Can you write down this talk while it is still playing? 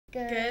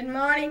Good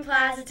morning,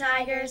 Plaza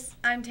Tigers.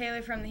 I'm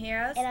Taylor from the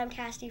Heroes. And I'm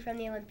Cassidy from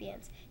the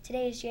Olympians.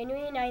 Today is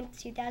January 9th,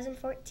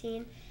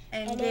 2014.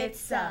 And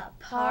it's a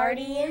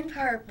Party in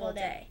Purple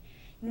Day.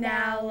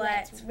 Now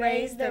let's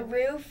raise the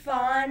roof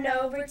on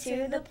over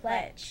to the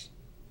pledge.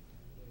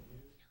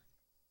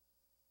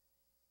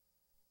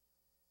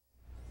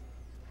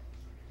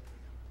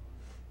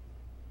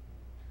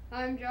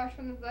 I'm Josh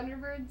from the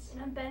Thunderbirds.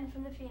 And I'm Ben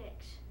from the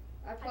Phoenix.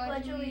 I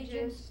pledge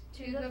allegiance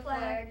to the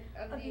flag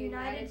of the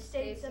United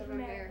States of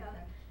America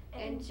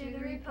and to the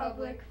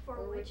republic for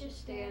which it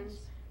stands,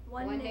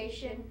 one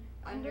nation,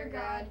 under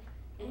God,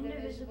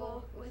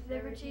 indivisible, with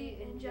liberty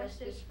and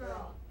justice for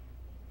all.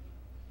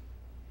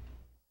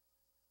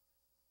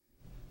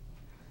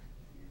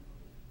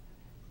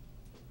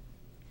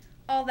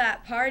 All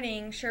that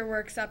partying sure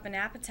works up an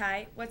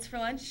appetite. What's for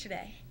lunch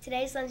today?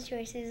 Today's lunch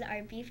choices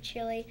are beef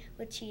chili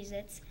with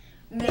Cheez-Its,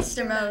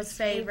 Mr. Mo's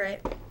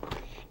favorite,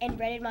 and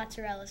breaded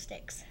mozzarella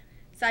sticks.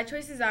 Side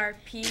choices are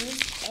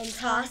peas And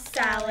tossed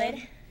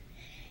salad.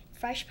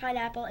 Fresh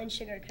pineapple and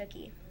sugar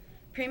cookie.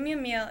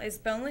 Premium meal is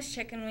boneless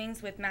chicken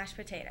wings with mashed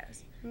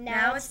potatoes.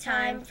 Now it's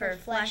time for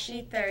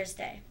Fleshy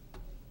Thursday.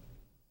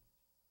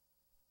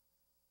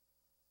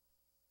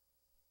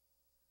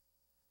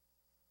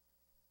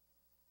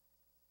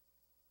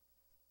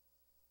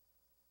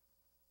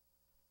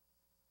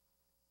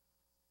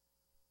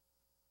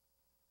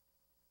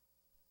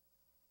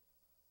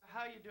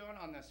 How you doing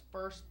on this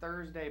first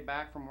Thursday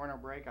back from winter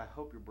break? I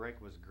hope your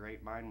break was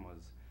great. Mine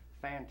was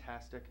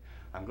fantastic.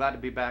 I'm glad to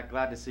be back.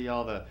 Glad to see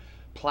all the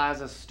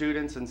Plaza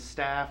students and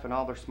staff and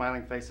all their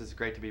smiling faces.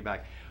 Great to be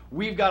back.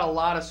 We've got a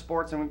lot of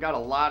sports and we've got a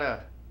lot of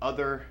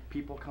other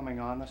people coming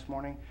on this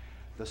morning.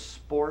 The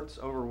sports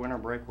over winter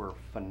break were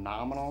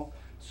phenomenal.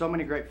 So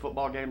many great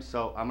football games.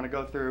 So I'm going to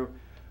go through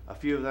a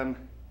few of them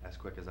as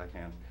quick as I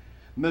can.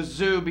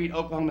 Mizzou beat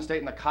Oklahoma State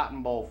in the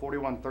Cotton Bowl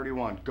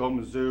 41-31. Go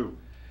Mizzou.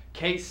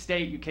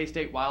 K-State, you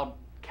K-State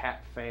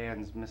Wildcat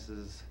fans,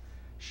 Mrs.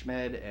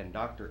 Schmid and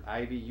Dr.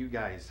 Ivy, you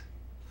guys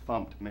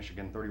thumped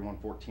Michigan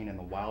 31-14 in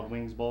the Wild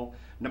Wings Bowl.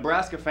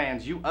 Nebraska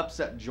fans, you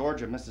upset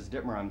Georgia, Mrs.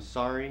 Dittmer. I'm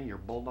sorry, your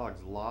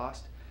Bulldogs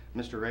lost.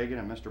 Mr. Reagan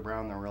and Mr.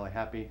 Brown, they're really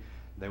happy.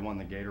 They won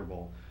the Gator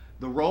Bowl.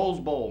 The Rose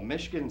Bowl,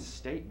 Michigan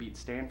State beat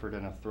Stanford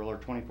in a thriller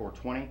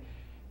 24-20.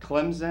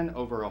 Clemson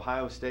over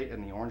Ohio State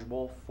in the Orange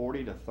Bowl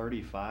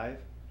 40-35.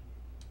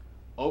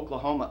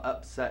 Oklahoma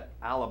upset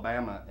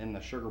Alabama in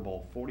the Sugar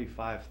Bowl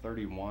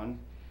 45-31.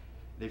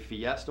 The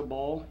Fiesta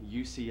Bowl,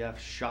 UCF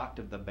shocked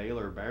the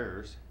Baylor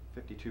Bears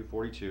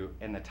 52-42.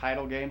 And the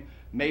title game,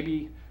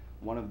 maybe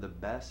one of the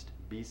best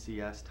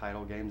BCS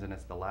title games, and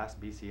it's the last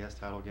BCS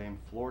title game.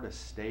 Florida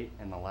State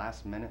in the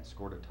last minute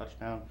scored a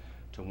touchdown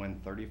to win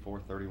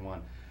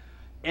 34-31.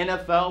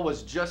 NFL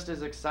was just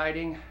as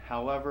exciting.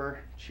 However,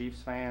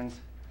 Chiefs fans,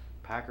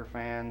 Packer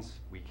fans,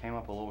 we came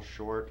up a little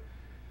short.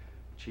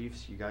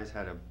 Chiefs, you guys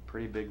had a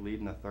pretty big lead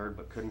in the third,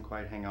 but couldn't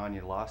quite hang on.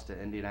 You lost to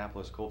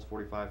Indianapolis Colts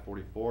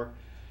 45-44.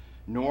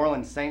 New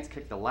Orleans Saints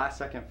kicked the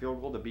last-second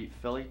field goal to beat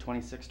Philly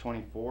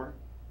 26-24.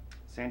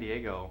 San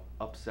Diego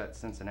upset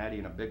Cincinnati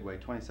in a big way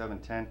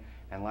 27-10.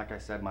 And like I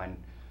said, my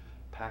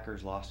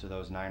Packers lost to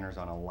those Niners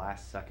on a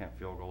last-second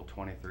field goal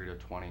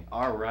 23-20.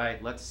 All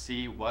right, let's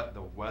see what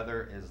the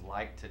weather is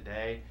like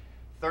today.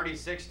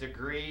 36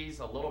 degrees,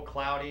 a little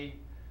cloudy,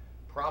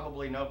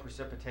 probably no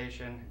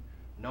precipitation.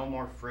 No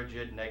more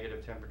frigid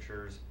negative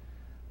temperatures.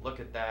 Look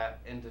at that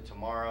into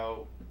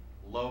tomorrow.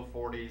 Low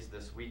 40s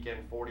this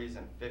weekend, 40s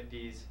and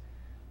 50s.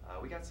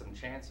 We got some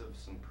chance of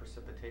some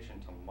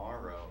precipitation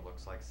tomorrow. It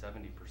looks like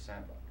 70%.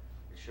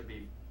 It should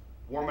be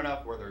warm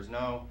enough where there's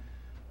not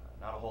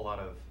a whole lot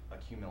of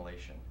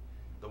accumulation.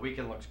 The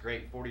weekend looks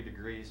great. 40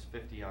 degrees,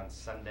 50 on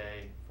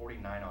Sunday,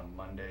 49 on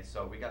Monday.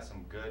 So we got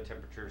some good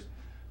temperatures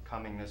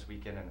coming this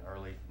weekend and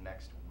early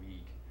next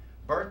week.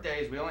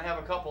 Birthdays, we only have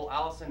a couple.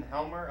 Allison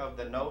Helmer of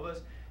the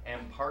Novas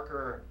and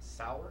Parker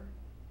Sauer.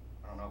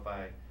 I don't know if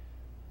I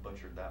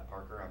butchered that,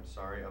 Parker. I'm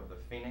sorry, of the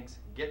Phoenix.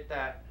 Get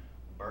that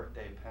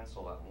birthday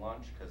pencil at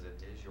lunch because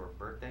it is your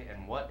birthday.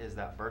 And what is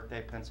that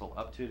birthday pencil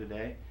up to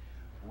today?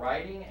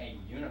 Riding a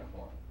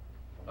unicorn.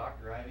 Well,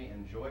 Dr. Ivy,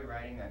 enjoy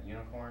riding that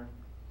unicorn.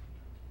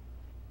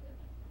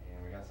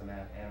 And we got some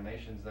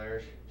animations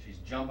there. She's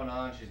jumping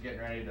on. She's getting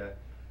ready to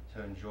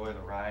enjoy the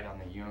ride on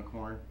the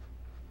unicorn.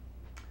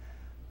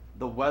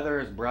 The weather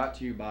is brought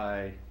to you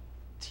by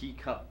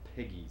Teacup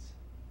Piggies.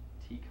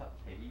 Teacup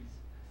Piggies?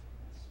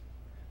 It's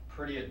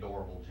pretty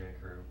adorable, J.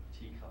 Crew.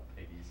 Teacup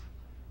Piggies.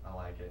 I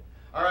like it.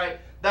 All right,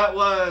 that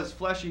was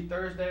Fleshy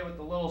Thursday with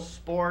the little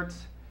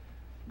sports.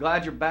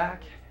 Glad you're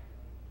back.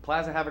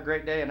 Plaza, have a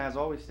great day, and as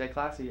always, stay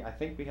classy. I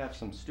think we have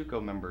some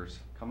Stuco members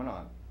coming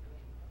on.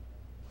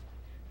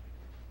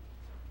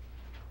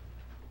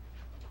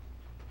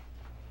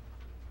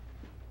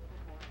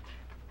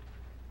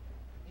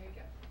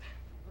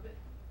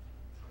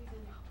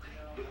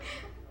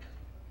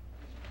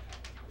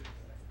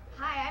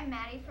 Hi, I'm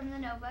Maddie from the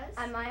Novas.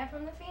 I'm Maya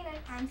from the Phoenix.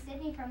 I'm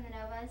Sydney from the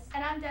Novas.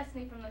 And I'm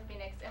Destiny from the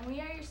Phoenix, and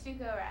we are your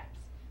Stuco Raps.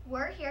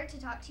 We're here to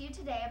talk to you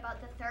today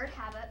about the third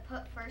habit,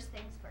 put first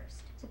things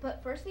first. To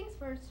put first things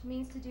first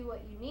means to do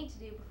what you need to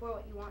do before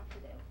what you want to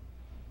do.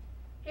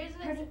 Here's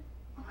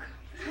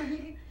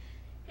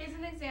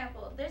an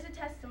example. There's a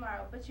test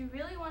tomorrow, but you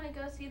really want to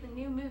go see the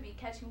new movie,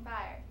 Catching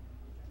Fire.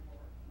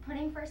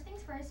 Putting first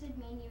things first would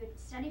mean you would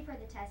study for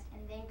the test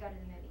and then go to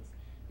the movies.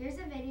 Here's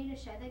a video to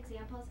show the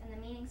examples and the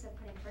meanings of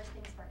putting first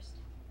things first.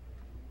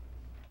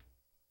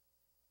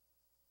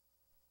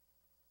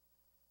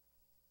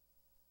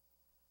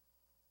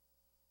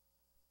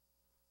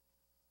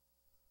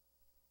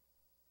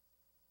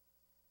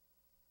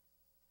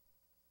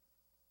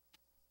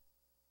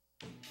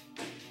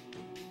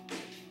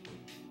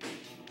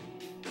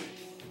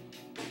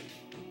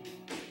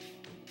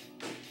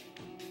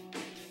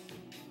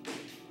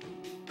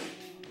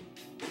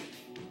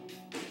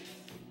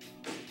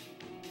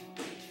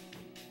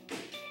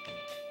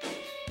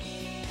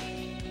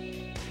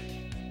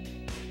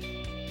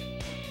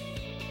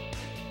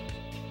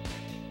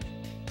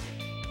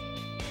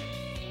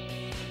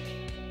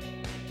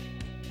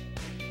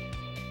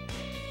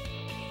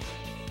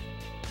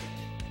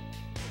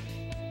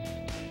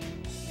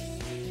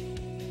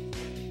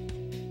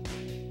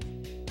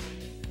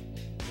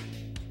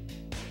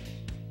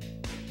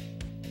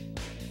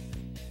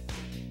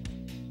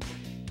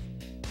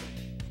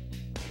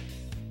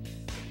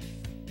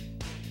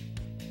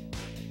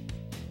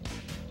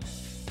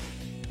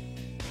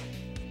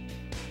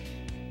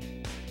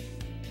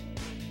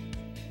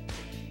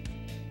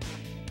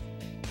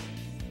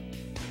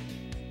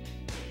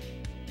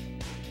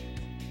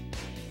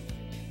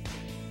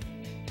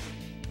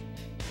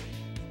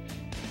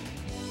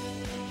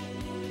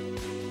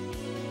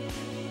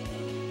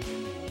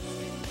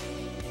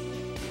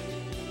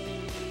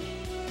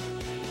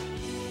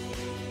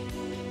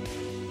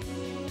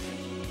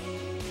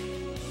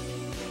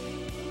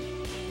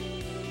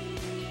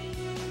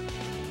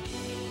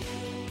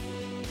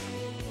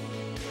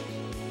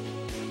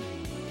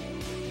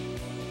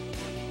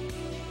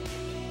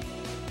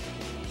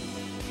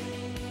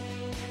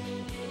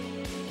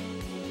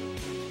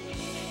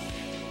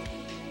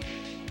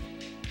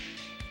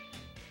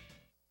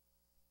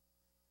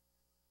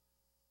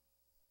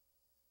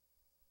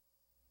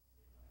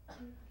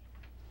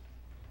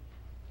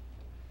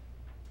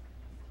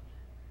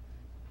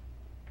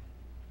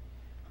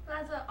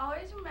 Plaza,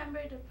 always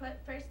remember to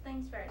put first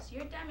things first.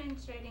 You're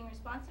demonstrating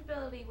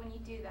responsibility when you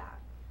do that.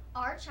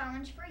 Our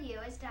challenge for you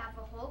is to have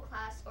a whole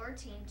class or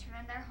team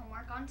turn in their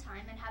homework on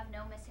time and have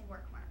no missing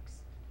work marks.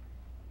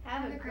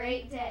 Have a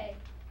great day.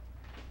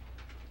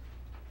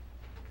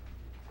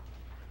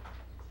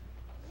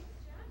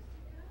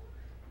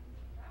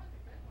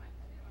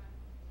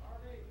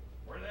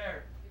 We're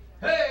there.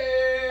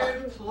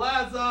 Hey,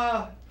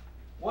 Plaza!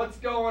 What's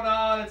going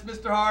on? It's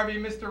Mr. Harvey,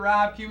 Mr.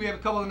 Robke. We have a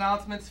couple of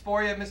announcements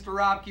for you. Mr.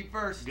 Robke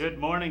first. Good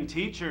morning,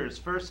 teachers.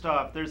 First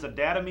off, there's a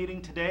data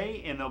meeting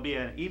today, and there'll be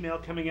an email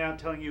coming out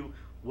telling you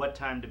what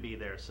time to be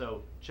there.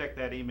 So check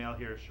that email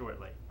here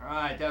shortly. All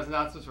right, that's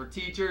announcements for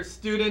teachers.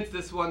 Students,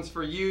 this one's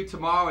for you.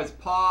 Tomorrow is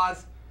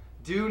pause.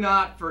 Do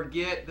not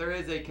forget there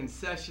is a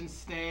concession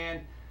stand.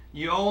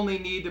 You only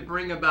need to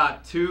bring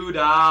about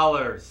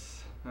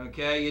 $2.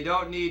 Okay, you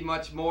don't need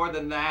much more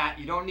than that.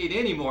 You don't need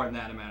any more than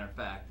that, as a matter of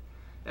fact.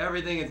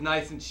 Everything is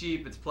nice and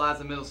cheap. It's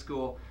Plaza Middle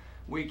School.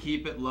 We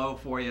keep it low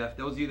for you.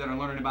 Those of you that are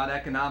learning about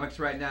economics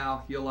right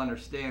now, you'll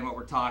understand what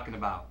we're talking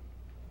about.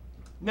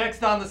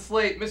 Next on the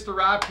slate, Mr.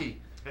 Robke.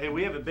 Hey,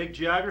 we have a big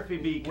geography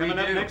bee coming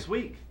up next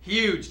week.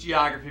 Huge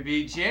geography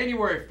bee,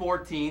 January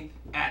 14th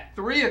at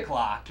 3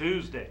 o'clock.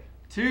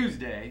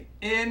 Tuesday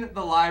in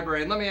the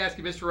library. And let me ask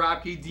you, Mr.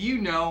 Robke, do you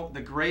know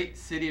the great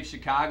city of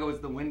Chicago is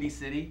the Windy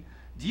City?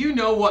 Do you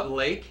know what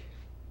lake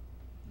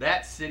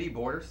that city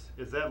borders?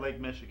 Is that Lake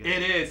Michigan?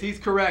 It is. He's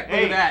correct.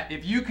 Hey, look at that.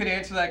 If you could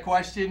answer that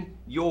question,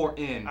 you're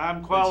in.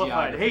 I'm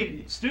qualified.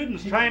 Hey,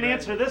 students, try and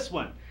answer this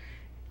one.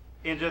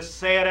 And just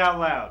say it out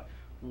loud.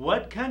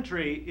 What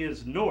country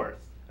is north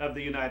of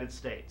the United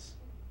States?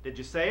 Did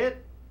you say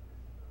it?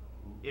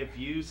 If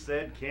you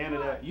said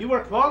Canada, you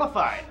are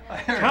qualified.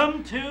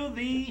 Come to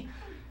the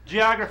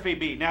geography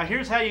bee. Now,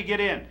 here's how you get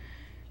in.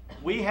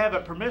 We have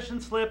a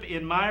permission slip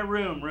in my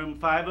room, room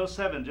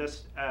 507.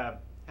 Just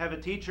have a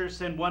teacher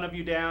send one of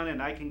you down,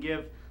 and I can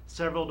give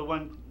several to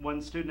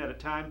one student at a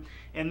time.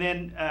 And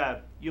then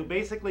you'll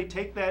basically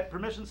take that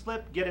permission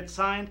slip, get it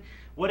signed.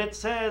 What it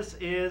says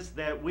is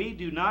that we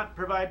do not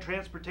provide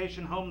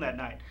transportation home that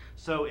night.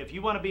 So if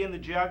you want to be in the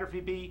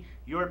geography bee,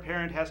 your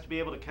parent has to be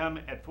able to come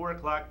at 4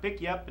 o'clock, pick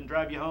you up, and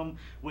drive you home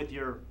with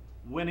your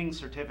winning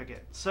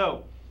certificate.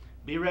 So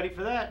be ready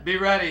for that. Be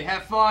ready.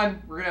 Have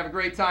fun. We're going to have a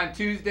great time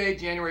Tuesday,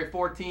 January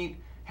 14th.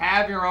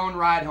 Have your own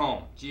ride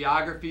home.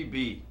 Geography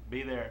bee.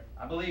 Be there.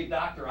 I believe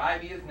Dr.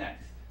 Ivy is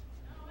next.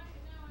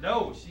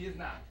 No, she is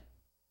not.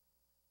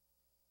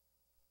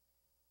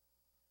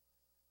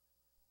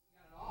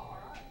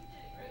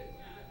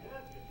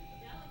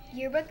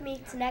 Yearbook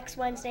meets next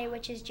Wednesday,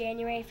 which is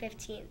January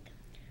 15th.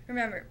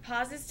 Remember,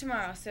 pause is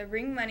tomorrow, so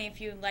bring money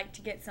if you would like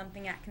to get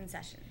something at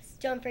concessions.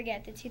 Don't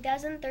forget, the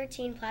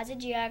 2013 Plaza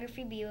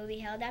Geography Bee will be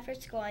held after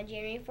school on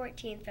January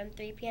 14th from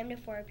 3 p.m. to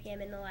 4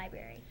 p.m. in the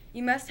library.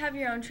 You must have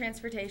your own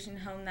transportation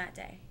home that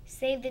day.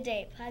 Save the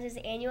date. Plaza's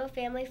annual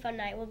Family Fun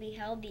Night will be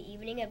held the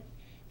evening of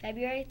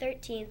February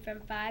 13th from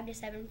 5 to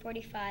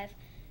 7:45.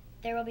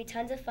 There will be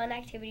tons of fun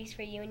activities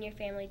for you and your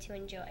family to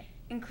enjoy,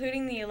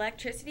 including the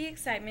electricity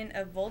excitement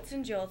of Volts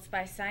and Jolts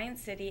by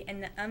Science City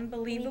and the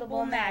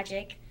unbelievable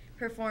magic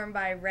performed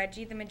by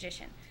Reggie the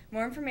Magician.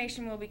 More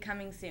information will be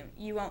coming soon.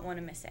 You won't want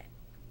to miss it.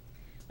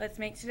 Let's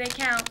make today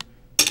count.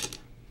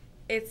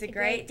 It's a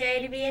great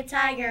day to be a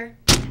tiger.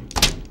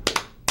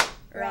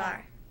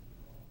 Roar.